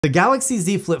The Galaxy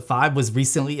Z Flip 5 was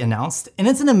recently announced, and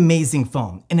it's an amazing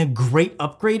phone and a great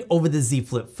upgrade over the Z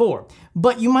Flip 4.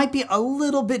 But you might be a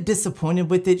little bit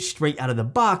disappointed with it straight out of the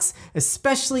box,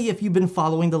 especially if you've been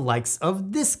following the likes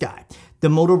of this guy, the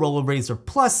Motorola Razr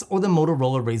Plus or the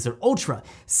Motorola Razr Ultra,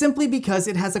 simply because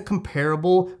it has a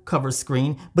comparable cover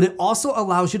screen, but it also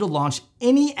allows you to launch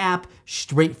any app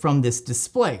straight from this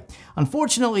display.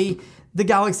 Unfortunately, the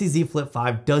Galaxy Z Flip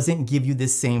 5 doesn't give you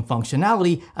this same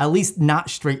functionality, at least not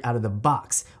straight out of the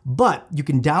box. But you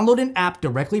can download an app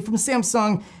directly from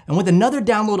Samsung, and with another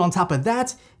download on top of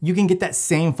that, you can get that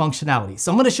same functionality. So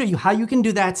I'm gonna show you how you can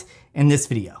do that in this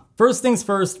video. First things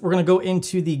first, we're gonna go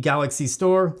into the Galaxy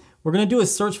Store. We're gonna do a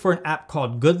search for an app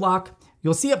called Good Lock.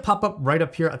 You'll see it pop up right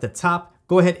up here at the top.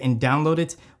 Go ahead and download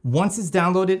it. Once it's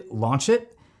downloaded, launch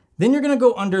it. Then you're gonna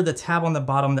go under the tab on the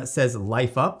bottom that says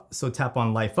Life Up, so tap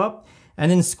on Life Up. And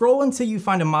then scroll until you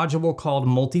find a module called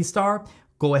MultiStar.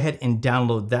 Go ahead and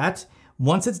download that.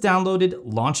 Once it's downloaded,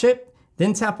 launch it.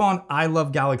 Then tap on I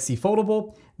Love Galaxy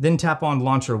Foldable. Then tap on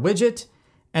Launcher Widget.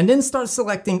 And then start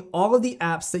selecting all of the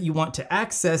apps that you want to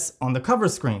access on the cover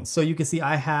screen. So you can see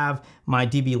I have my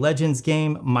DB Legends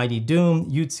game, Mighty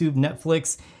Doom, YouTube,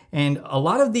 Netflix, and a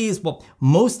lot of these, well,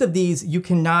 most of these you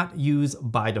cannot use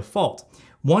by default.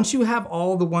 Once you have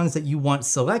all the ones that you want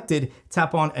selected,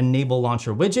 tap on Enable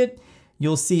Launcher Widget.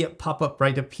 You'll see it pop up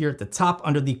right up here at the top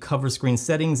under the cover screen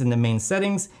settings in the main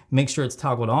settings. Make sure it's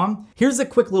toggled on. Here's a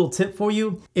quick little tip for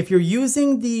you. If you're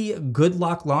using the Good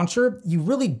Lock launcher, you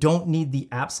really don't need the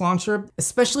apps launcher,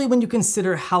 especially when you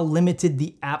consider how limited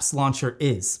the apps launcher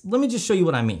is. Let me just show you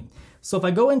what I mean. So if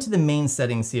I go into the main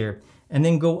settings here and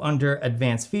then go under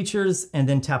advanced features and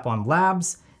then tap on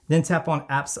labs, then tap on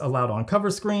apps allowed on cover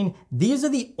screen. These are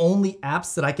the only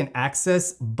apps that I can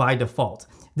access by default.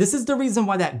 This is the reason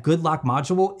why that Good Lock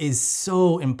module is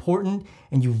so important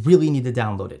and you really need to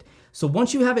download it. So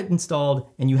once you have it installed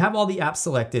and you have all the apps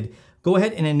selected, go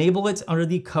ahead and enable it under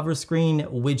the cover screen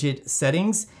widget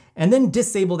settings and then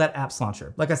disable that apps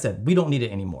launcher. Like I said, we don't need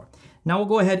it anymore. Now we'll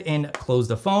go ahead and close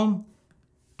the phone,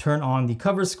 turn on the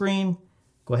cover screen,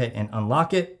 go ahead and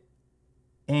unlock it,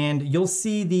 and you'll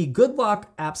see the Good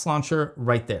Lock apps launcher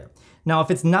right there. Now,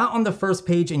 if it's not on the first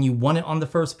page and you want it on the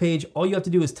first page, all you have to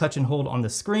do is touch and hold on the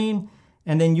screen,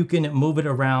 and then you can move it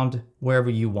around wherever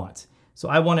you want. So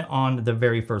I want it on the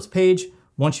very first page.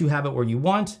 Once you have it where you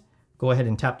want, go ahead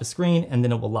and tap the screen and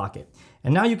then it will lock it.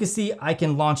 And now you can see I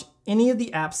can launch any of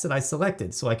the apps that I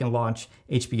selected. So I can launch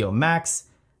HBO Max,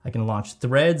 I can launch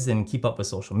Threads and keep up with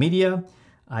social media.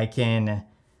 I can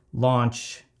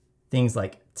launch things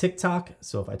like TikTok.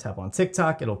 So if I tap on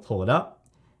TikTok, it'll pull it up.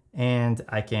 And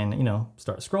I can,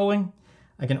 start scrolling.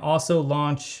 I can also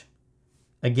launch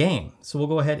a game. So we'll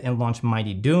go ahead and launch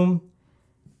Mighty Doom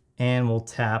and we'll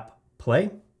tap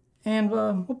play and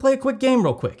we'll play a quick game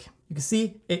real quick. You can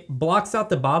see it blocks out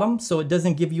the bottom so it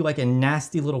doesn't give you like a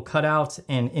nasty little cutout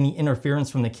and any interference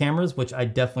from the cameras, which I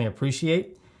definitely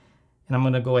appreciate. And I'm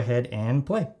gonna go ahead and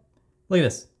play. Look at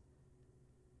this.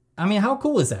 I mean, how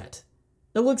cool is that?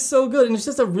 It looks so good, and it's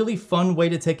just a really fun way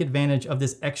to take advantage of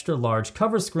this extra large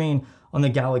cover screen on the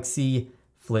Galaxy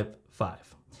Flip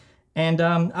 5. And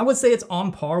I would say it's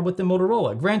on par with the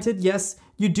Motorola. Granted, yes,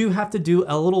 you do have to do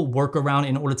a little workaround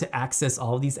in order to access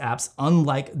all of these apps,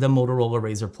 unlike the Motorola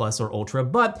Razr Plus or Ultra,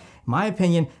 but in my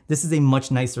opinion, this is a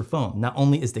much nicer phone. Not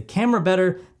only is the camera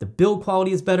better, the build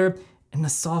quality is better, and the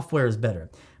software is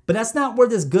better. But that's not where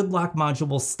this Good Lock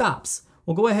module stops.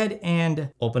 We'll go ahead and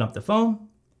open up the phone.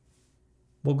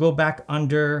 We'll go back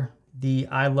under the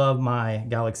I Love My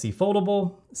Galaxy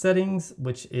Foldable settings,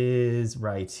 which is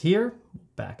right here.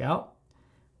 Back out,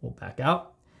 we'll back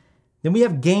out. Then we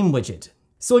have Game Widget.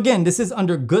 So again, this is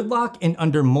under Good Lock and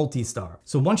under MultiStar.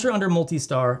 So once you're under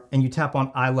MultiStar and you tap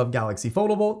on I Love Galaxy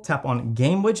Foldable, tap on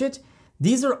Game Widget,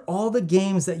 these are all the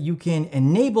games that you can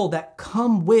enable that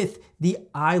come with the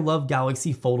I Love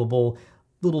Galaxy Foldable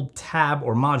little tab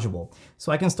or module.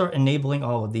 So I can start enabling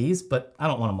all of these, but I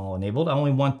don't want them all enabled. I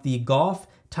only want the Golf,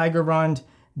 Tiger Run,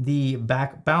 the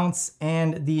Back Bounce,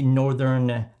 and the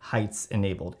Northern Heights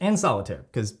enabled, and Solitaire,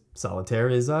 because Solitaire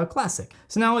is a classic.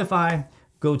 So now if I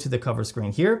go to the cover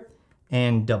screen here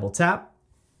and double tap,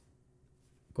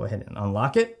 go ahead and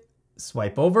unlock it,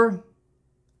 swipe over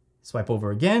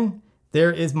again,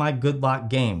 there is my Good Lock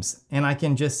games. And I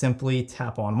can just simply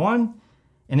tap on one,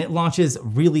 and it launches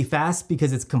really fast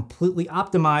because it's completely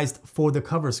optimized for the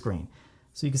cover screen.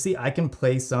 So you can see I can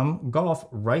play some golf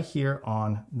right here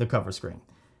on the cover screen.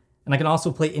 And I can also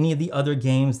play any of the other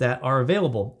games that are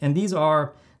available. And these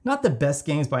are not the best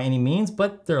games by any means,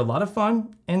 but they're a lot of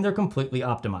fun and they're completely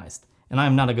optimized. And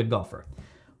I'm not a good golfer.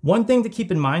 One thing to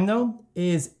keep in mind though,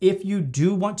 is if you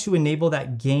do want to enable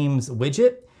that games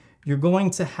widget, you're going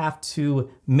to have to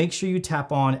make sure you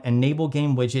tap on enable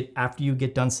game widget after you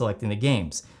get done selecting the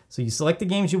games. So you select the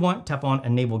games you want, tap on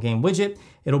enable game widget.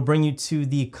 It'll bring you to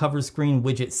the cover screen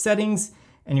widget settings,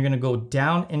 and you're gonna go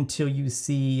down until you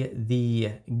see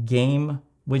the game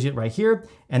widget right here,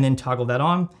 and then toggle that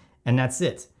on, and that's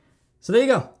it. So there you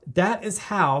go. That is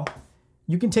how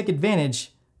you can take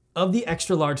advantage of the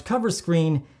extra large cover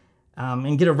screen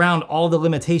and get around all the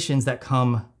limitations that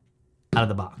come out of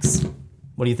the box.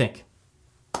 What do you think?